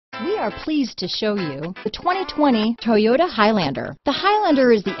We are pleased to show you the 2020 Toyota Highlander. The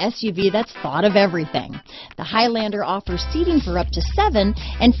Highlander is the SUV that's thought of everything. The Highlander offers seating for up to 7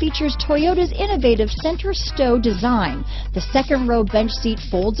 and features Toyota's innovative center stow design. The second row bench seat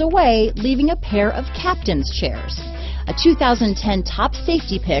folds away, leaving a pair of captain's chairs. A 2010 top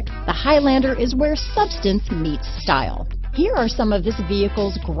safety pick, the Highlander is where substance meets style. Here are some of this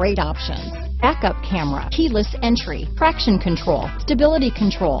vehicle's great options: backup camera, keyless entry, traction control, stability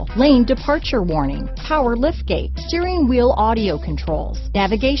control, lane departure warning, power liftgate, steering wheel audio controls,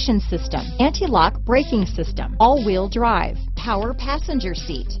 navigation system, anti-lock braking system, all-wheel drive, power passenger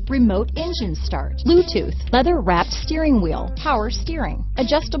seat, remote engine start, Bluetooth, leather-wrapped steering wheel, power steering,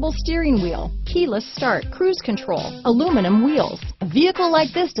 adjustable steering wheel, keyless start, cruise control, aluminum wheels. A vehicle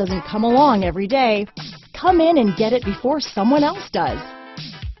like this doesn't come along every day. Come in and get it before someone else does.